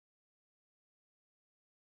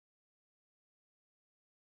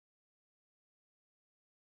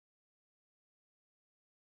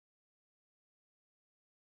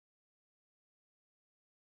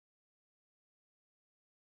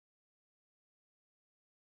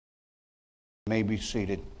May be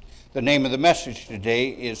seated. The name of the message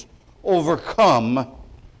today is Overcome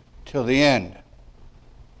Till the End.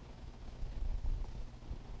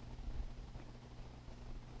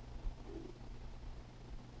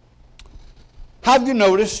 Have you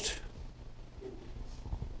noticed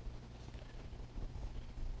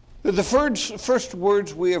that the first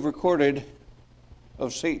words we have recorded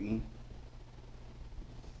of Satan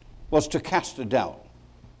was to cast a doubt?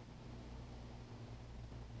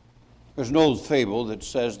 There's an old fable that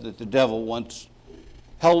says that the devil once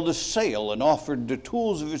held a sale and offered the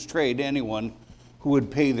tools of his trade to anyone who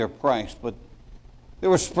would pay their price. But they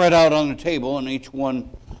were spread out on the table, and each one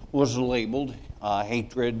was labeled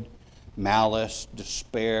hatred, malice,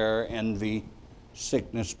 despair, envy,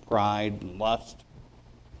 sickness, pride, and lust.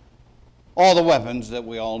 All the weapons that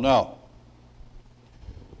we all know.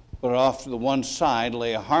 But off to the one side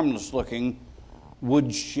lay a harmless-looking,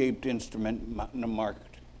 wood-shaped instrument marked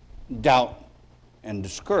doubt and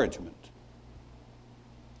discouragement.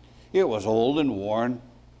 It was old and worn,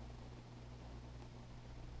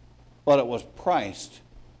 but it was priced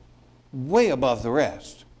way above the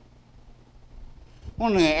rest.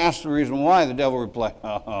 When they asked the reason why, the devil replied,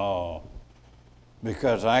 "Oh,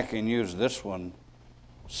 because I can use this one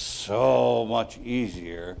so much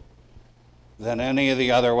easier than any of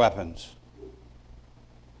the other weapons.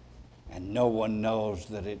 And no one knows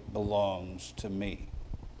that it belongs to me."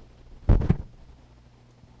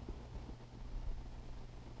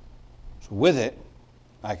 So with it,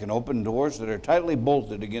 I can open doors that are tightly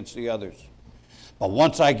bolted against the others. But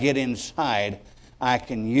once I get inside, I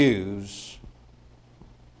can use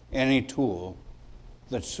any tool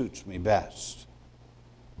that suits me best.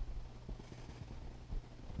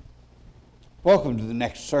 Welcome to the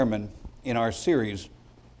next sermon in our series,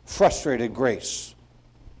 Frustrated Grace.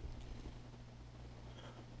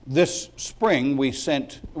 This spring, we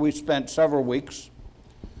spent several weeks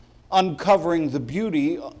uncovering the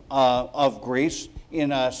beauty of grace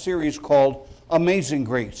in a series called Amazing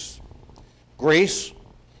Grace. Grace,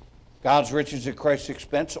 God's riches at Christ's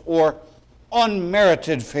expense, or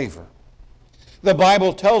unmerited favor. The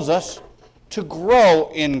Bible tells us to grow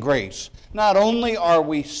in grace. Not only are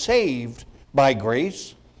we saved by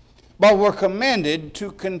grace, but we're commanded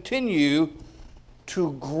to continue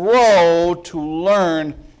to grow, to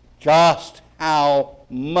learn just how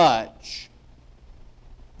much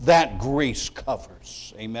that grace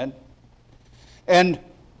covers. Amen? And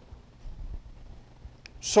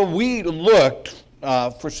so we looked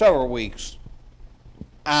for several weeks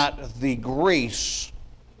at the grace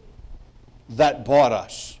that bought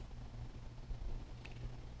us.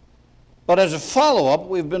 But as a follow-up,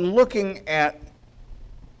 we've been looking at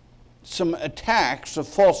some attacks of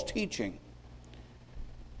false teaching.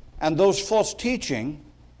 And those false teaching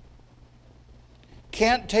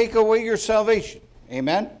can't take away your salvation.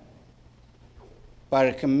 Amen? But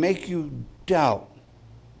it can make you doubt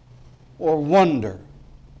or wonder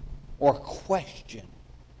or question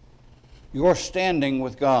your standing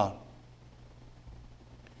with God.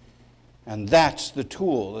 And that's the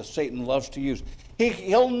tool that Satan loves to use.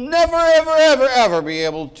 He'll never, ever, ever, ever be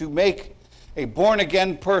able to make a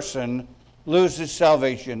born-again person lose his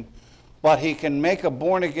salvation, but he can make a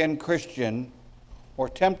born-again Christian or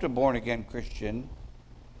tempt a born-again Christian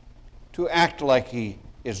to act like he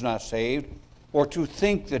is not saved, or to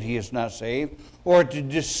think that he is not saved, or to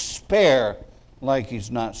despair like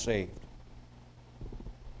he's not saved.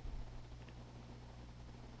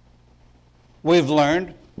 We've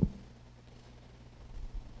learned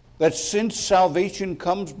that since salvation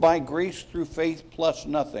comes by grace through faith plus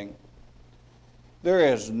nothing,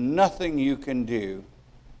 there is nothing you can do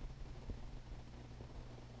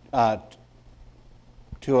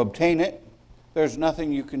to obtain it. There's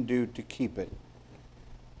nothing you can do to keep it.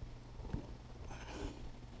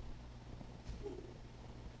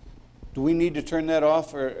 Do we need to turn that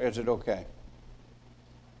off, or is it okay?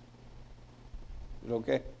 Is it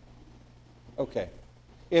okay? Okay.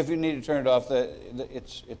 If you need to turn it off,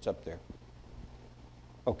 it's up there.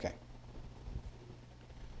 Okay.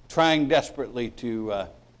 Trying desperately to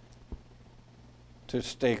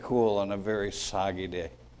stay cool on a very soggy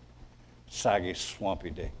day, soggy,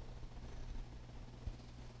 swampy day.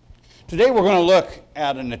 Today we're going to look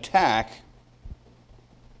at an attack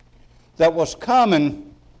that was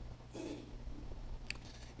common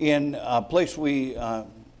in a place we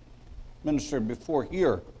ministered before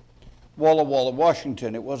here, Walla Walla,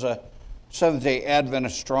 Washington. It was a Seventh-day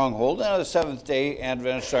Adventist stronghold. Now, the Seventh-day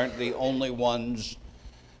Adventists aren't the only ones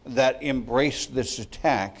that embrace this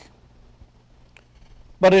attack,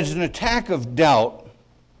 but it's an attack of doubt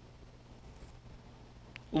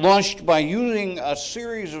launched by using a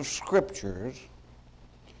series of scriptures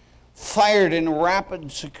fired in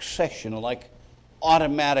rapid succession like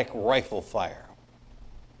automatic rifle fire.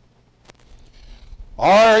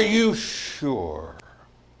 Are you sure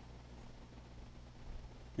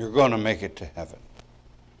you're going to make it to heaven?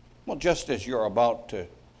 Well, just as you're about to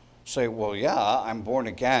say, well, yeah, I'm born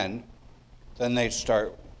again, then they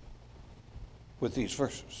start with these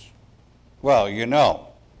verses. Well, you know.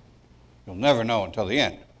 You'll never know until the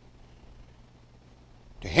end.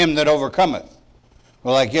 To him that overcometh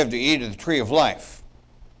will I give to eat of the tree of life.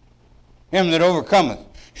 Him that overcometh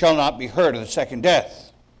shall not be hurt of the second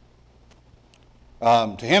death.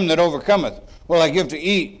 To him that overcometh will I give to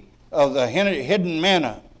eat of the hidden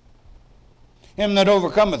manna. Him that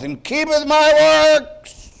overcometh and keepeth my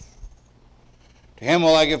works, to him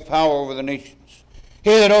will I give power over the nations.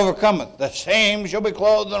 He that overcometh, the same shall be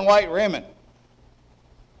clothed in white raiment.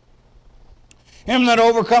 Him that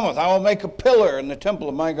overcometh, I will make a pillar in the temple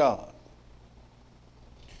of my God.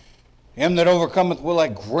 Him that overcometh will I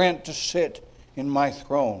grant to sit in my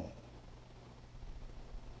throne.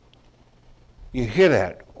 You hear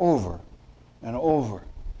that over and over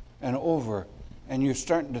and over, and you're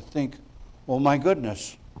starting to think, well, my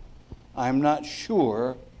goodness, I'm not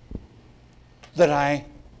sure that I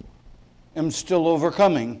am still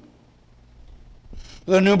overcoming.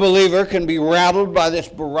 The new believer can be rattled by this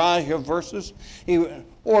barrage of verses,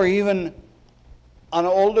 or even an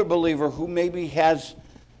older believer who maybe has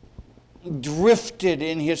drifted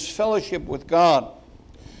in his fellowship with God.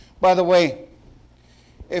 By the way,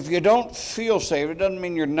 if you don't feel saved, it doesn't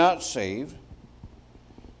mean you're not saved.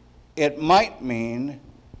 It might mean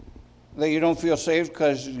that you don't feel saved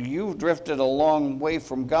because you've drifted a long way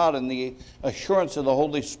from God, and the assurance of the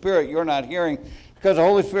Holy Spirit you're not hearing because the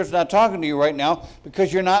Holy Spirit's not talking to you right now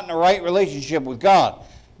because you're not in a right relationship with God.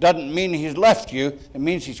 Doesn't mean he's left you. It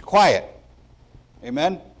means he's quiet.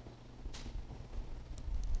 Amen?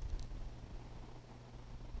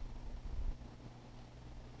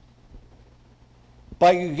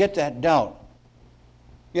 But you get that doubt.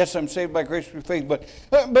 Yes, I'm saved by grace through faith, but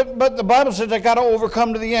the Bible says I got to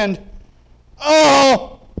overcome to the end.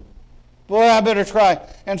 Oh, boy, I better try.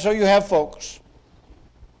 And so you have folks.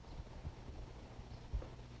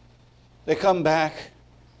 They come back.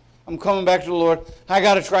 I'm coming back to the Lord. I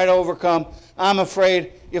got to try to overcome. I'm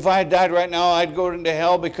afraid if I had died right now, I'd go into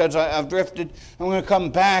hell because I've drifted. I'm going to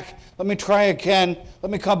come back. Let me try again.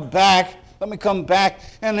 Let me come back. Let me come back.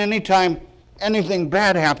 And anytime anything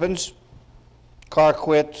bad happens, car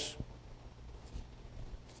quits,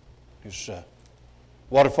 there's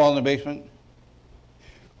waterfall in the basement,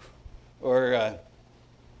 or,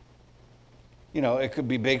 it could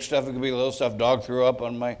be big stuff, it could be little stuff, dog threw up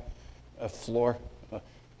on my floor,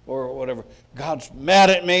 or whatever. God's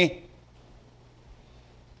mad at me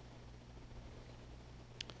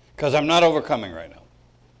because I'm not overcoming right now.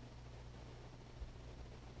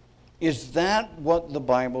 Is that what the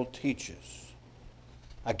Bible teaches?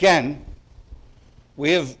 Again,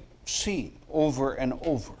 we have seen over and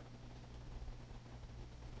over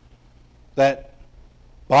that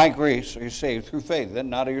by grace are you saved through faith, that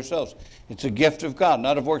not of yourselves. It's a gift of God,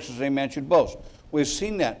 not of works as any man should boast. We've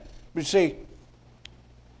seen that. But you see,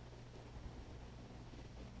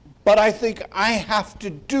 but I think I have to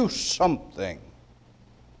do something.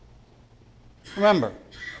 Remember,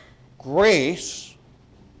 grace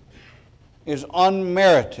is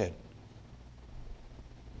unmerited.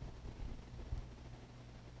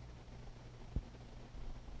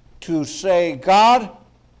 To say, God,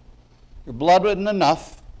 your blood wasn't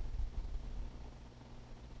enough.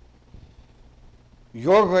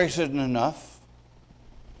 Your grace isn't enough.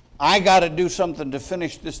 I got to do something to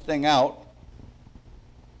finish this thing out.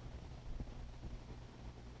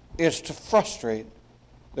 Is to frustrate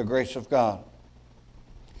the grace of God.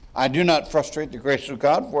 I do not frustrate the grace of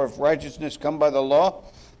God, for if righteousness come by the law,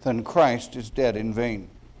 then Christ is dead in vain.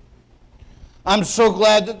 I'm so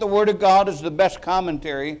glad that the Word of God is the best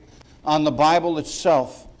commentary on the Bible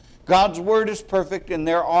itself. God's Word is perfect and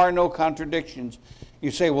there are no contradictions.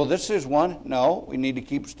 You say, well, this is one. No, we need to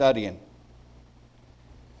keep studying.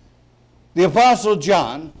 The Apostle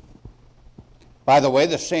John, by the way,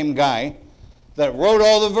 the same guy that wrote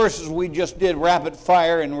all the verses we just did rapid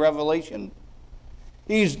fire in Revelation,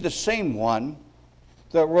 he's the same one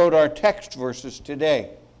that wrote our text verses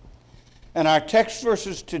today. And our text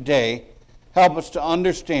verses today help us to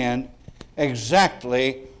understand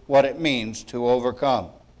exactly what it means to overcome.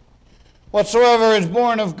 Whatsoever is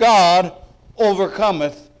born of God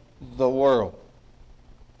overcometh the world.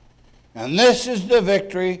 And this is the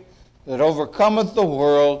victory that overcometh the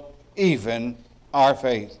world, even our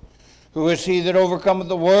faith. Who is he that overcometh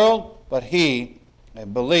the world? But he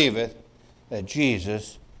that believeth that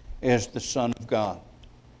Jesus is the Son of God.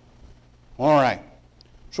 All right.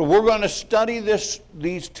 So we're going to study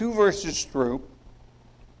these two verses through,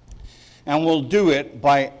 and we'll do it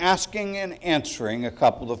by asking and answering a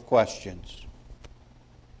couple of questions.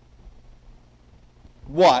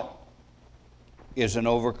 What is an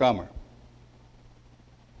overcomer?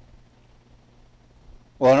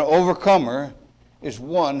 Well, an overcomer is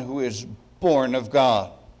one who is born of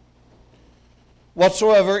God.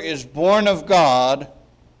 Whatsoever is born of God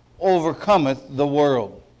overcometh the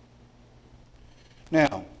world.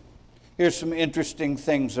 Now, here's some interesting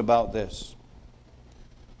things about this.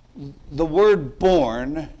 The word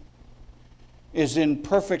born is in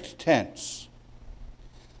perfect tense.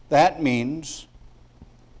 That means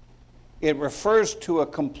it refers to a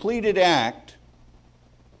completed act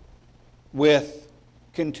with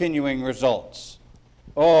continuing results.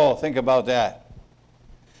 Oh, think about that.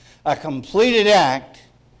 A completed act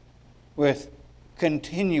with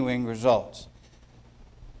continuing results.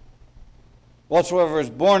 Whatsoever is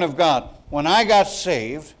born of God. When I got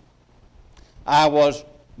saved, I was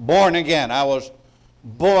born again. I was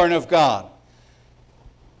born of God.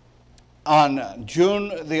 On June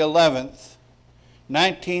the 11th,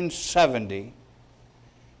 1970,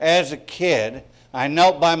 as a kid, I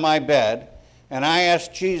knelt by my bed and I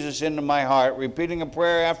asked Jesus into my heart, repeating a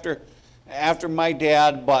prayer after my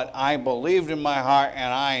dad, but I believed in my heart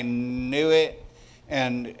and I knew it,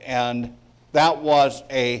 and that was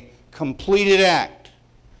a completed act.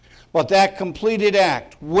 But that completed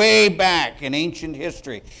act, way back in ancient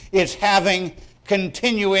history, is having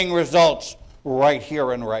continuing results right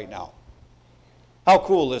here and right now. How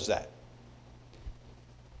cool is that?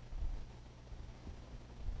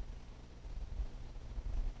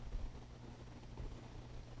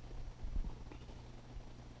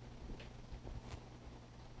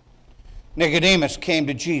 Nicodemus came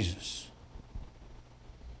to Jesus,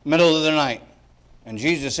 middle of the night, and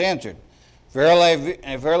Jesus answered,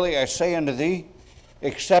 Verily I say unto thee,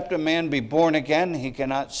 except a man be born again, he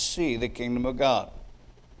cannot see the kingdom of God.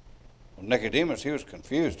 Well, Nicodemus, he was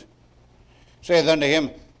confused. Saith unto him,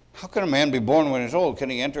 How can a man be born when he is old? Can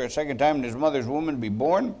he enter a second time in his mother's womb and be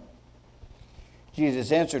born?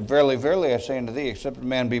 Jesus answered, Verily, verily I say unto thee, except a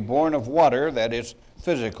man be born of water, that is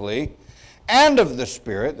physically, and of the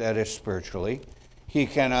Spirit, that is spiritually, he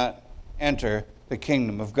cannot enter the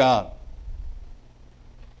kingdom of God.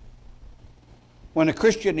 When a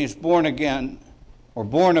Christian is born again, or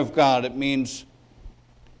born of God, it means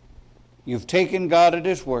you've taken God at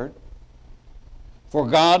His word. For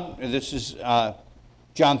God, this is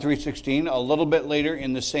John 3:16, a little bit later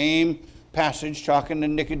in the same passage, talking to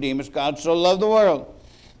Nicodemus, God so loved the world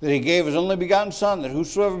that He gave His only begotten Son, that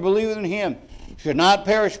whosoever believeth in Him should not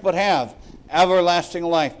perish but have everlasting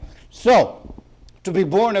life. So, to be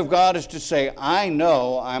born of God is to say, I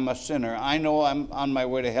know I'm a sinner. I know I'm on my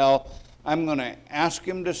way to hell. I'm going to ask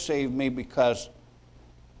Him to save me because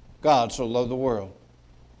God so loved the world.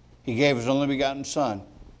 He gave His only begotten Son.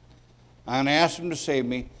 I'm going to ask Him to save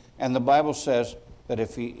me, and the Bible says that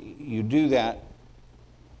if you do that,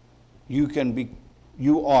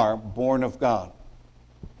 you are born of God.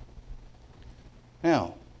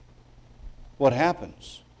 Now, what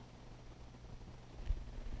happens?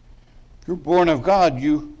 If you're born of God,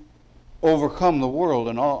 you overcome the world,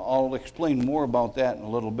 and I'll explain more about that in a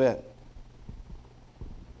little bit.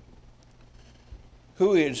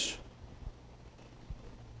 Who is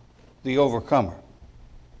the overcomer?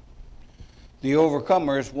 The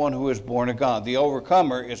overcomer is one who is born of God. The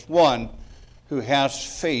overcomer is one who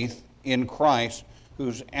has faith in Christ,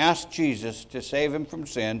 who's asked Jesus to save him from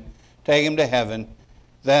sin, take him to heaven.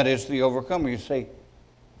 That is the overcomer. You say,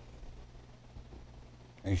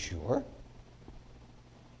 are you sure?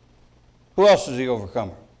 Who else is the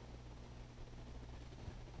overcomer?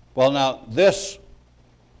 Well, now, this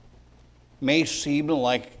may seem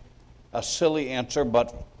like a silly answer,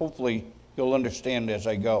 but hopefully you'll understand as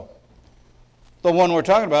I go. The one we're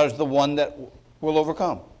talking about is the one that will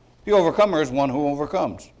overcome. The overcomer is one who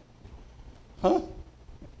overcomes. Huh?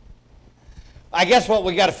 I guess what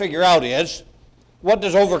we got to figure out is, what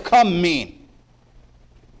does overcome mean?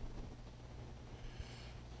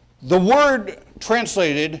 The word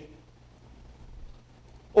translated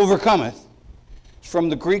overcometh is from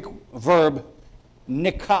the Greek verb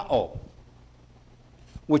nikao,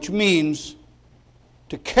 which means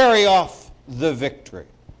to carry off the victory.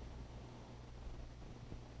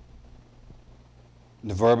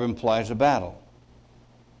 The verb implies a battle.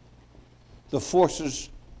 The forces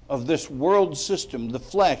of this world system, the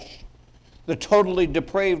flesh, the totally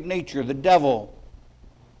depraved nature, the devil,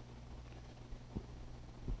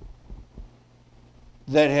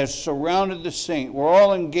 that has surrounded the saint. We're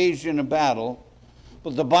all engaged in a battle,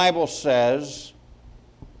 but the Bible says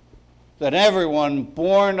that everyone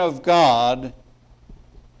born of God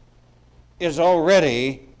is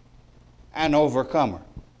already an overcomer.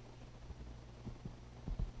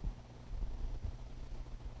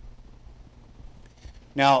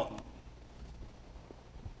 Now,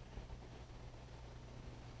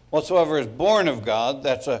 whatsoever is born of God,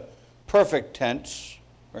 that's a perfect tense,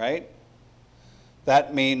 right?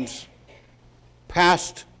 That means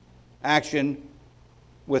past action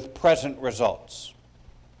with present results.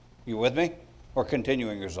 You with me? Or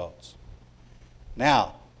continuing results.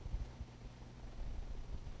 Now,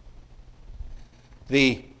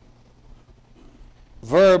 the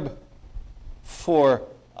verb for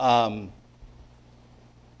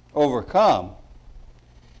overcome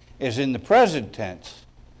is in the present tense,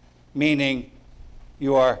 meaning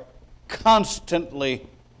you are constantly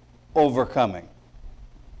overcoming.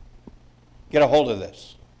 Get a hold of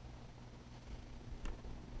this.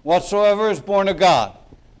 Whatsoever is born of God,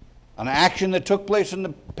 an action that took place in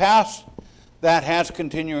the past that has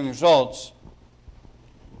continuing results,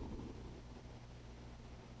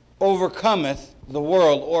 overcometh the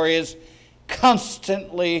world, or is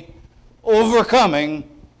constantly overcoming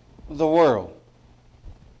the world.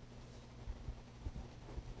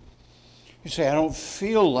 You say, I don't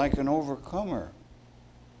feel like an overcomer.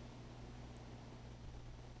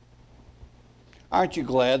 Aren't you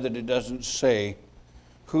glad that it doesn't say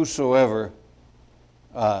whosoever,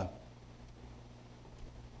 aren't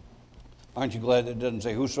you glad that it doesn't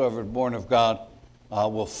say whosoever is born of God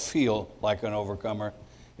will feel like an overcomer?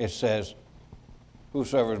 It says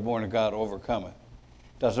whosoever is born of God overcometh.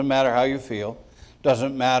 Doesn't matter how you feel.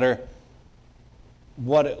 Doesn't matter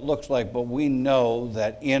what it looks like, but we know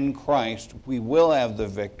that in Christ we will have the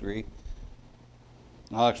victory.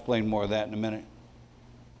 I'll explain more of that in a minute.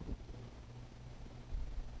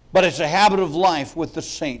 But it's a habit of life with the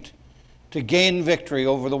saint to gain victory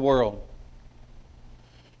over the world.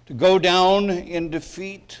 To go down in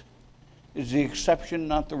defeat is the exception,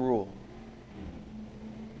 not the rule.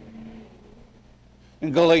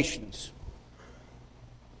 In Galatians,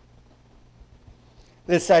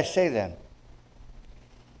 this I say then,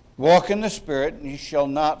 walk in the Spirit, and ye shall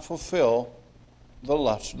not fulfill the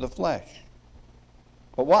lust of the flesh.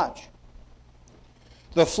 But watch.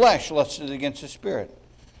 The flesh lusted against the Spirit,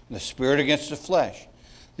 and the Spirit against the flesh.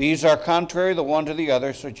 These are contrary the one to the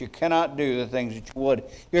other, so that you cannot do the things that you would.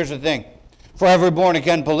 Here's the thing. For every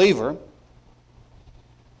born-again believer,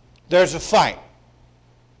 there's a fight.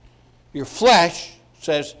 Your flesh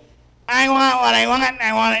says, I want what I want, and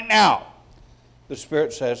I want it now. The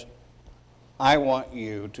Spirit says, I want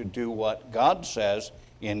you to do what God says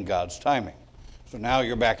in God's timing. So now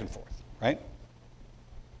you're back and forth, right?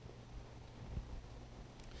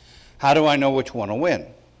 How do I know which one will win?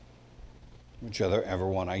 Whichever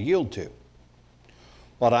one I yield to.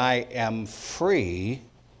 But I am free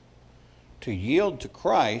to yield to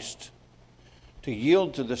Christ, to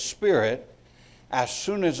yield to the Spirit. As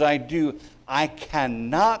soon as I do, I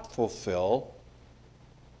cannot fulfill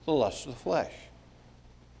the lust of the flesh.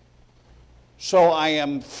 So I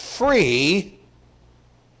am free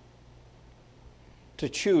to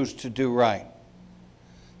choose to do right.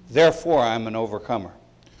 Therefore, I'm an overcomer.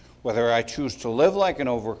 Whether I choose to live like an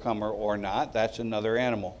overcomer or not, that's another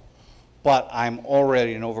animal. But I'm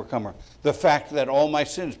already an overcomer. The fact that all my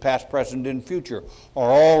sins, past, present, and future,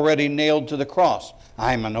 are already nailed to the cross,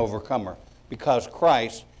 I'm an overcomer because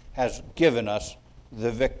Christ has given us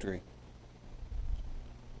the victory.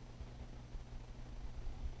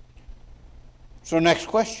 So next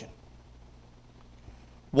question.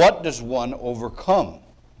 What does one overcome?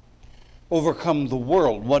 Overcome the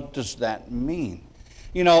world. What does that mean?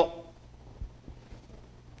 You know,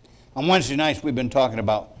 on Wednesday nights we've been talking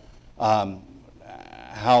about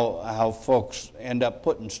how folks end up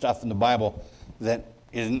putting stuff in the Bible that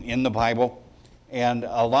isn't in the Bible. And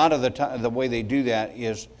a lot of the time, the way they do that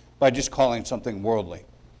is by just calling something worldly.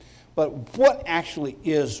 But what actually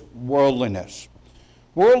is worldliness?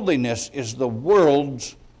 Worldliness is the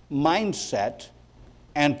world's mindset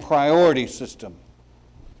and priority system.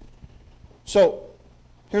 So,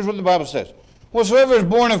 here's what the Bible says. Whatsoever is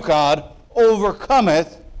born of God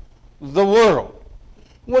overcometh the world.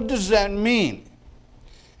 What does that mean?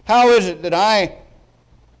 How is it that I,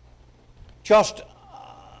 just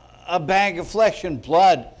a bag of flesh and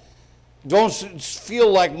blood, don't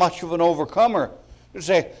feel like much of an overcomer? To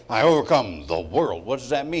say, I overcome the world. What does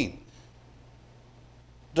that mean?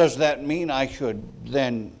 Does that mean I should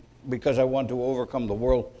then, because I want to overcome the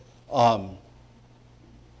world,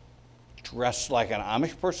 dress like an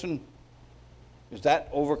Amish person? Is that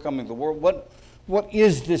overcoming the world? What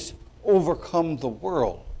is this overcome the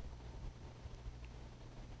world?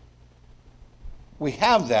 We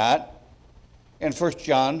have that in 1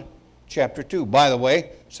 John chapter 2. By the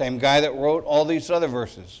way, same guy that wrote all these other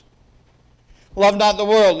verses. Love not the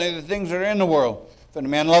world, neither the things that are in the world. If any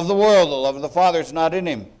man love the world, the love of the Father is not in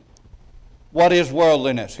him. What is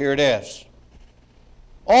worldliness? Here it is.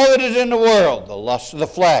 All that is in the world, the lust of the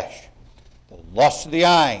flesh, the lust of the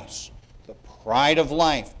eyes, the pride of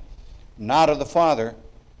life, not of the Father,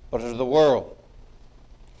 but of the world.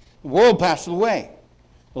 The world passeth away,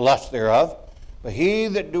 the lust thereof, but he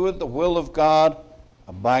that doeth the will of God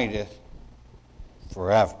abideth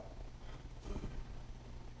forever.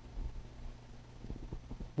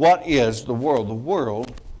 What is the world? The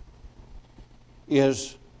world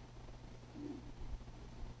is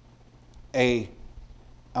a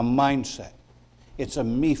mindset. It's a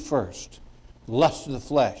me first. Lust of the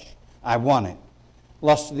flesh, I want it.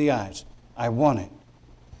 Lust of the eyes, I want it.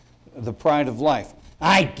 The pride of life,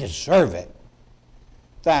 I deserve it.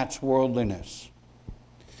 That's worldliness.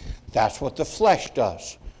 That's what the flesh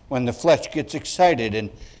does. When the flesh gets excited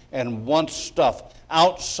and wants stuff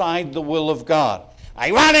outside the will of God.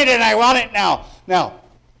 I want it and I want it now. Now,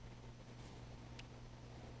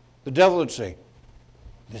 the devil would say,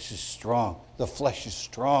 this is strong. The flesh is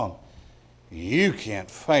strong. You can't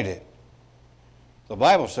fight it. The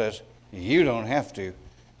Bible says you don't have to.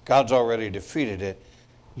 God's already defeated it.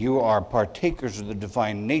 You are partakers of the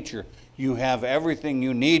divine nature. You have everything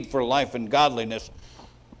you need for life and godliness.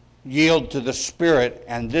 Yield to the Spirit,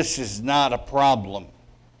 and this is not a problem.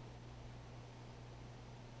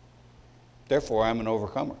 Therefore, I'm an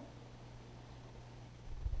overcomer.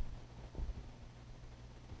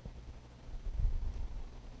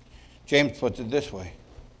 James puts it this way.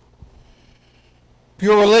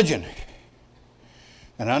 Pure religion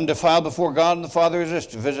and undefiled before God and the Father is this,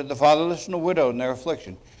 to visit the fatherless and the widow in their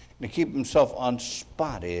affliction, and to keep himself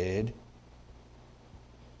unspotted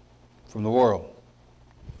from the world.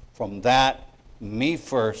 From that me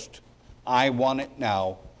first, I want it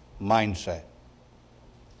now mindset.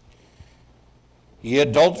 Ye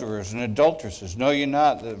adulterers and adulteresses, know ye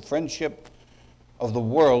not that the friendship of the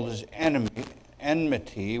world is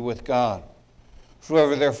enmity with God?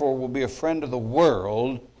 Whoever therefore will be a friend of the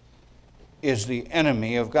world is the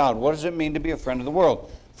enemy of God. What does it mean to be a friend of the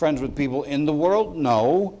world? Friends with people in the world?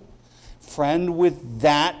 No. Friend with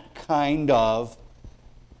that kind of,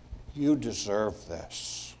 you deserve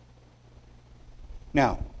this.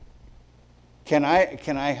 Now, can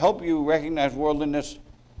I help you recognize worldliness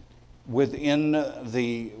within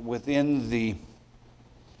the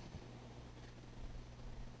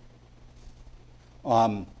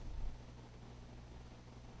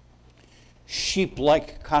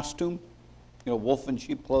sheep-like costume, wolf in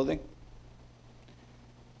sheep clothing?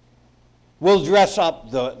 We'll dress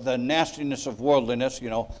up the nastiness of worldliness,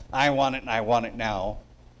 I want it and I want it now,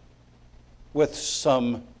 with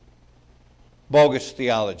some bogus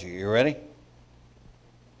theology. You ready?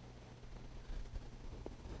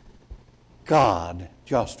 God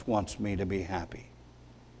just wants me to be happy.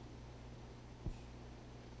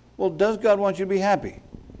 Well, does God want you to be happy?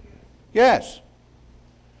 Yes.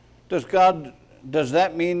 Does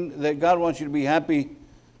that mean that God wants you to be happy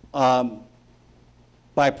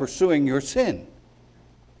by pursuing your sin?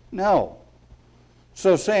 No.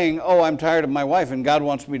 So saying, oh, I'm tired of my wife and God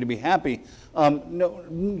wants me to be happy,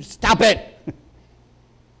 no, stop it.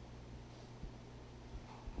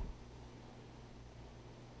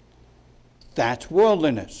 That's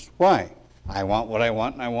worldliness. Why? I want what I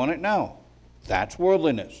want and I want it now. That's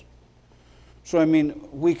worldliness. So,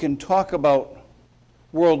 we can talk about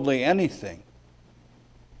worldly anything.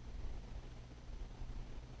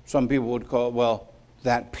 Some people would call it,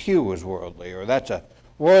 that pew is worldly, or that's a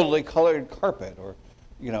worldly colored carpet, or,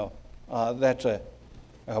 that's a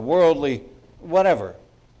worldly whatever.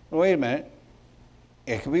 Wait a minute.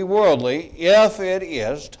 It can be worldly if it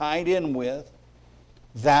is tied in with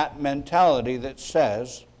that mentality that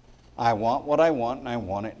says, I want what I want and I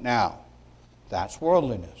want it now. That's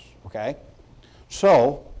worldliness, okay?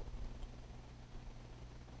 So,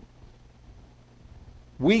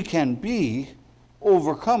 we can be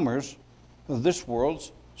overcomers of this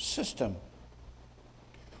world's system.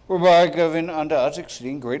 Whereby given unto us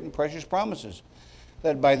exceeding great and precious promises,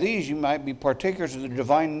 that by these you might be partakers of the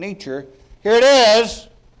divine nature. Here it is.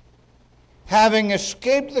 Having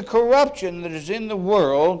escaped the corruption that is in the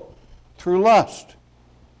world through lust.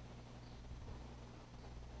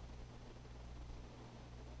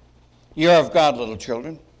 Ye are of God, little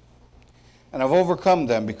children, and have overcome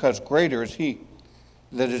them, because greater is he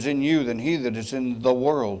that is in you than he that is in the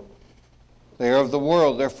world. They are of the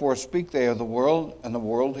world, therefore speak they of the world, and the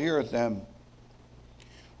world heareth them.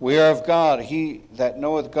 We are of God. He that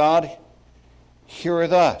knoweth God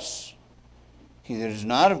heareth us. He that is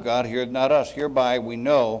not of God heareth not us. Hereby we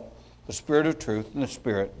know the spirit of truth and the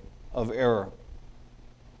spirit of error.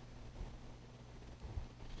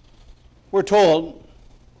 We're told,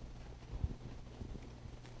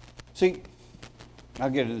 see,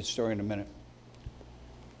 I'll get to the story in a minute.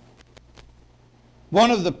 One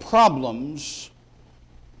of the problems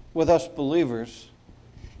with us believers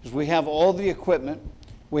is we have all the equipment,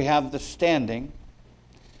 we have the standing,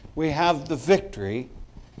 we have the victory,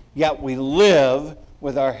 yet we live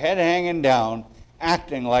with our head hanging down,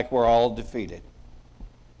 acting like we're all defeated.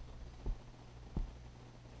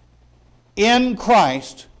 In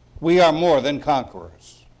Christ, we are more than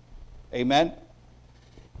conquerors. Amen?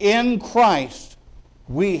 In Christ,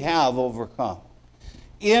 we have overcome.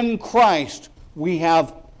 In Christ, we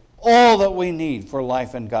have all that we need for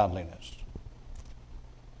life and godliness.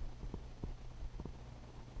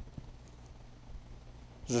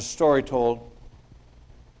 There's a story told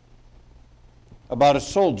about a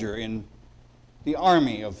soldier in the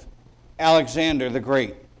army of Alexander the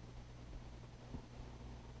Great.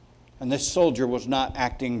 And this soldier was not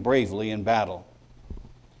acting bravely in battle.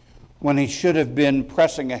 When he should have been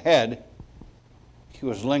pressing ahead, he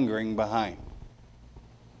was lingering behind.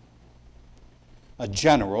 A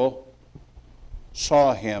general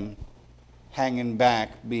saw him hanging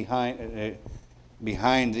back behind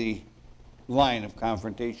the line of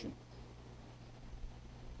confrontation.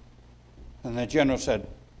 And the general said,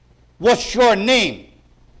 "What's your name,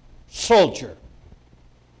 soldier?"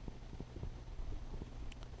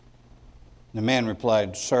 The man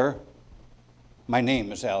replied, "Sir, my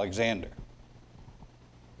name is Alexander."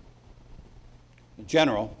 The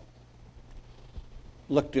general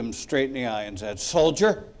looked him straight in the eye and said,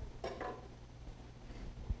 "Soldier,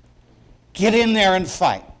 get in there and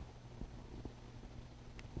fight,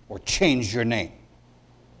 or change your name."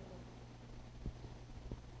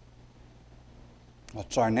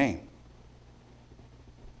 What's our name?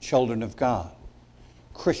 Children of God,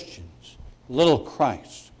 Christians, little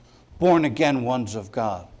Christ, born again ones of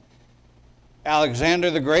God.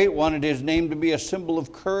 Alexander the Great wanted his name to be a symbol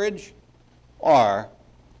of courage, or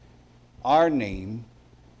our name,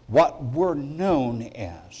 what we're known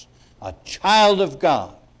as, a child of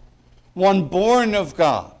God, one born of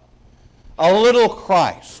God, a little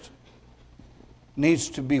Christ, needs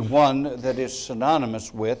to be one that is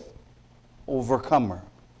synonymous with overcomer,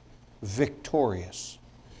 victorious.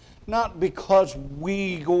 Not because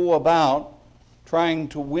we go about trying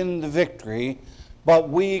to win the victory, but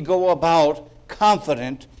we go about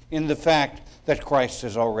confident in the fact that Christ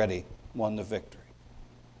has already won the victory.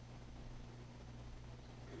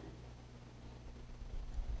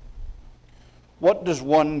 What does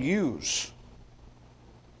one use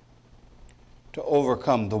to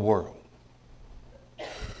overcome the world?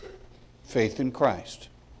 Faith in Christ.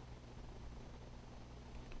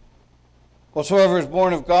 Whatsoever is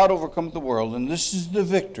born of God overcometh the world, and this is the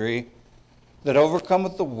victory that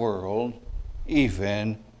overcometh the world,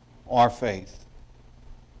 even our faith.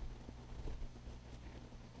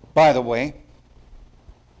 By the way,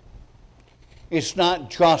 it's not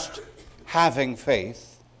just having faith.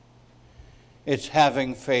 It's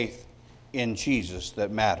having faith in Jesus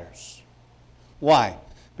that matters. Why?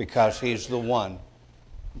 Because he's the one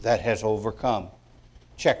that has overcome.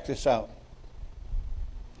 Check this out.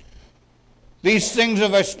 These things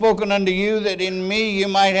have I spoken unto you, that in me you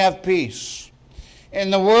might have peace.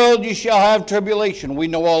 In the world you shall have tribulation. We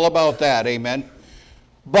know all about that, amen.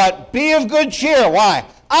 But be of good cheer. Why?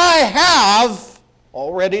 I have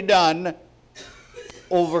already done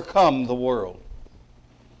overcome the world.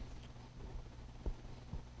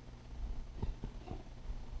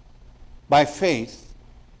 By faith,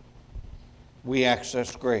 we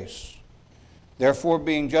access grace. Therefore,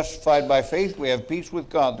 being justified by faith, we have peace with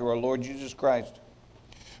God through our Lord Jesus Christ,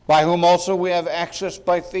 by whom also we have access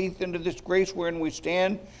by faith into this grace wherein we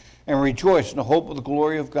stand and rejoice in the hope of the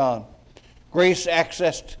glory of God. Grace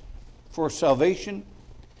accessed for salvation,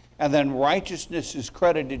 and then righteousness is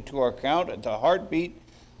credited to our account at the heartbeat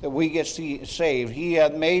that we get saved. He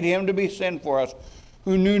hath made him to be sin for us,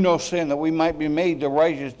 who knew no sin, that we might be made the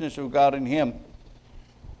righteousness of God in him.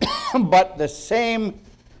 But the same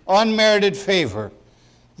unmerited favor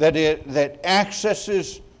that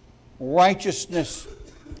accesses righteousness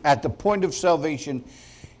at the point of salvation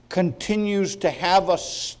continues to have us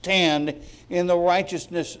stand in the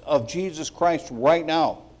righteousness of Jesus Christ right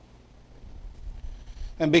now.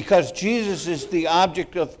 And because Jesus is the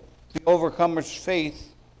object of the overcomer's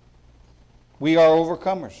faith, we are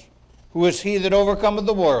overcomers. Who is he that overcometh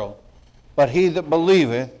the world? But he that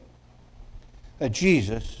believeth that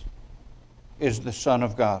Jesus is the Son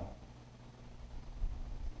of God.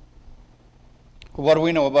 What do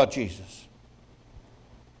we know about Jesus?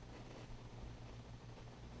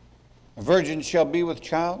 A virgin shall be with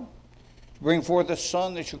child, bring forth a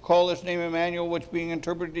son, they shall call his name Emmanuel, which being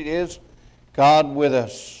interpreted is God with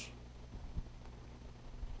us.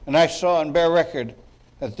 And I saw and bear record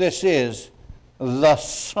that this is the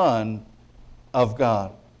Son of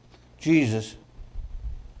God. Jesus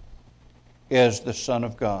is the Son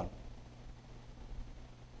of God.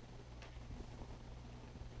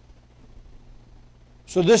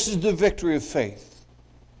 So this is the victory of faith.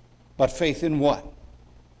 But faith in what?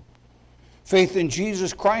 Faith in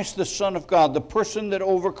Jesus Christ, the Son of God, the person that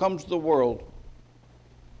overcomes the world.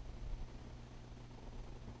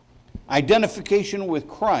 Identification with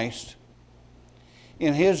Christ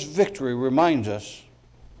in his victory reminds us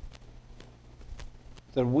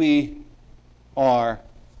that we are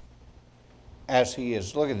as he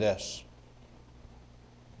is. Look at this.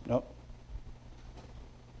 Nope.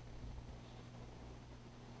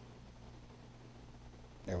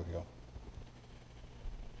 There we go.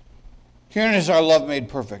 Herein is our love made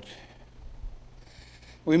perfect.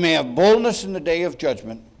 We may have boldness in the day of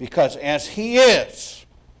judgment, because as he is,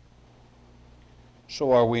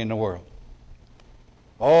 so are we in the world.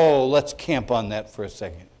 Oh, let's camp on that for a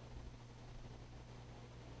second.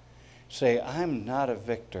 Say, I'm not a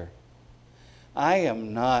victor. I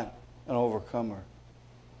am not an overcomer.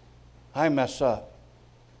 I mess up.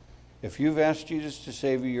 If you've asked Jesus to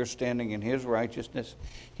save you, you're standing in his righteousness.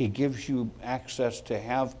 He gives you access to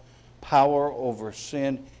have power over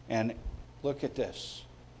sin. And look at this.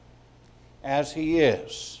 As he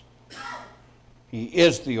is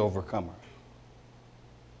the overcomer.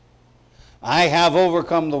 I have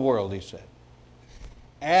overcome the world, he said.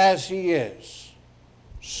 As he is,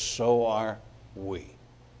 so are we.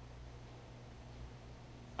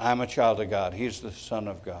 I'm a child of God. He's the Son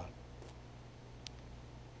of God.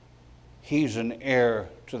 He's an heir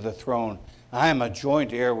to the throne. I am a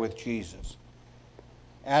joint heir with Jesus.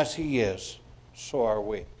 As he is, so are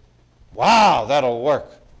we. Wow, that'll work.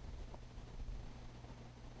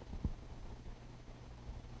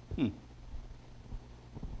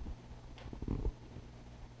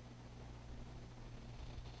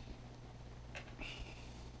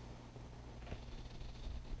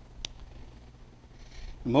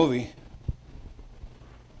 Movie.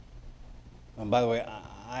 And by the way,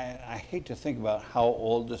 I hate to think about how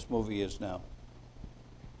old this movie is now,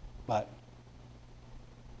 but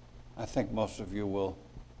I think most of you will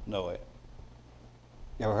know it.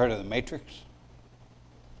 You ever heard of The Matrix?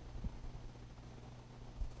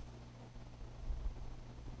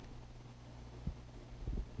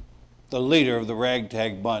 The leader of the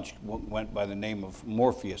ragtag bunch went by the name of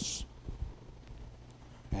Morpheus.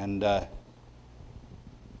 And the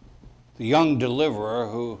young deliverer,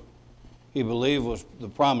 who he believed was the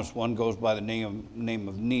promised one, goes by the name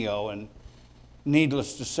of Neo. And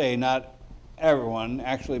needless to say, not everyone,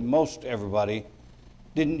 actually most everybody,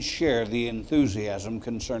 didn't share the enthusiasm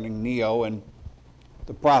concerning Neo and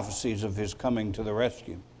the prophecies of his coming to the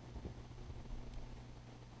rescue.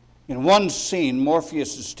 In one scene,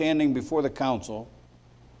 Morpheus is standing before the council,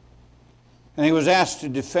 and he was asked to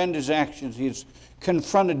defend his actions. He's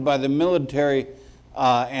confronted by the military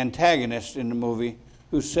antagonist in the movie,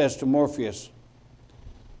 who says to Morpheus,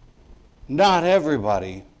 not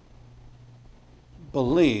everybody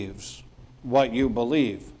believes what you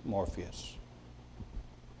believe, Morpheus.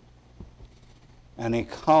 And he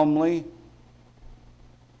calmly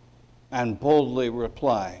and boldly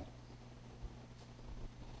replied,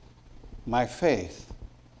 my faith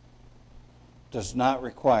does not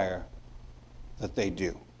require that they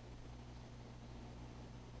do.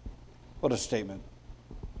 What a statement.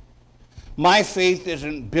 My faith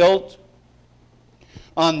isn't built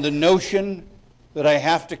on the notion that I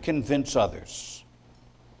have to convince others.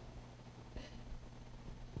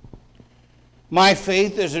 My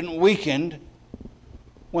faith isn't weakened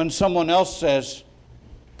when someone else says,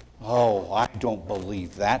 oh, I don't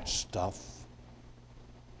believe that stuff.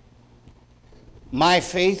 My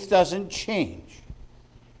faith doesn't change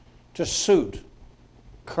to suit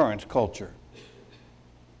current culture.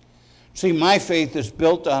 See, my faith is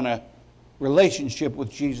built on a relationship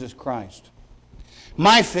with Jesus Christ.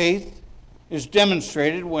 My faith is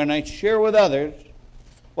demonstrated when I share with others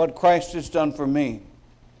what Christ has done for me,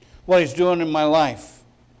 what he's doing in my life,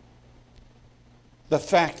 the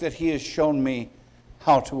fact that he has shown me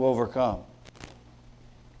how to overcome.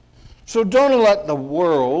 So don't let the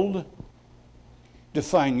world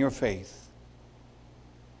define your faith.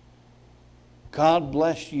 God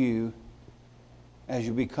bless you as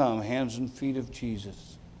you become hands and feet of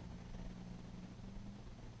Jesus.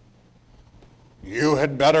 You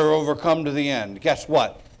had better overcome to the end. Guess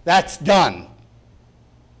what? That's done.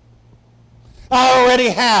 I already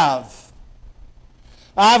have.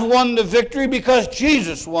 I've won the victory because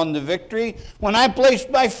Jesus won the victory. When I placed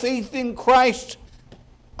my faith in Christ,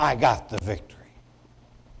 I got the victory.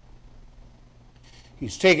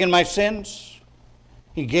 He's taken my sins.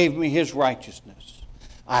 He gave me his righteousness.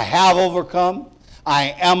 I have overcome.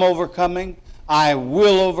 I am overcoming. I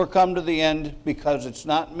will overcome to the end because it's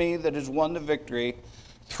not me that has won the victory.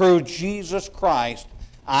 Through Jesus Christ,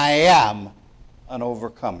 I am an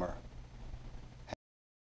overcomer.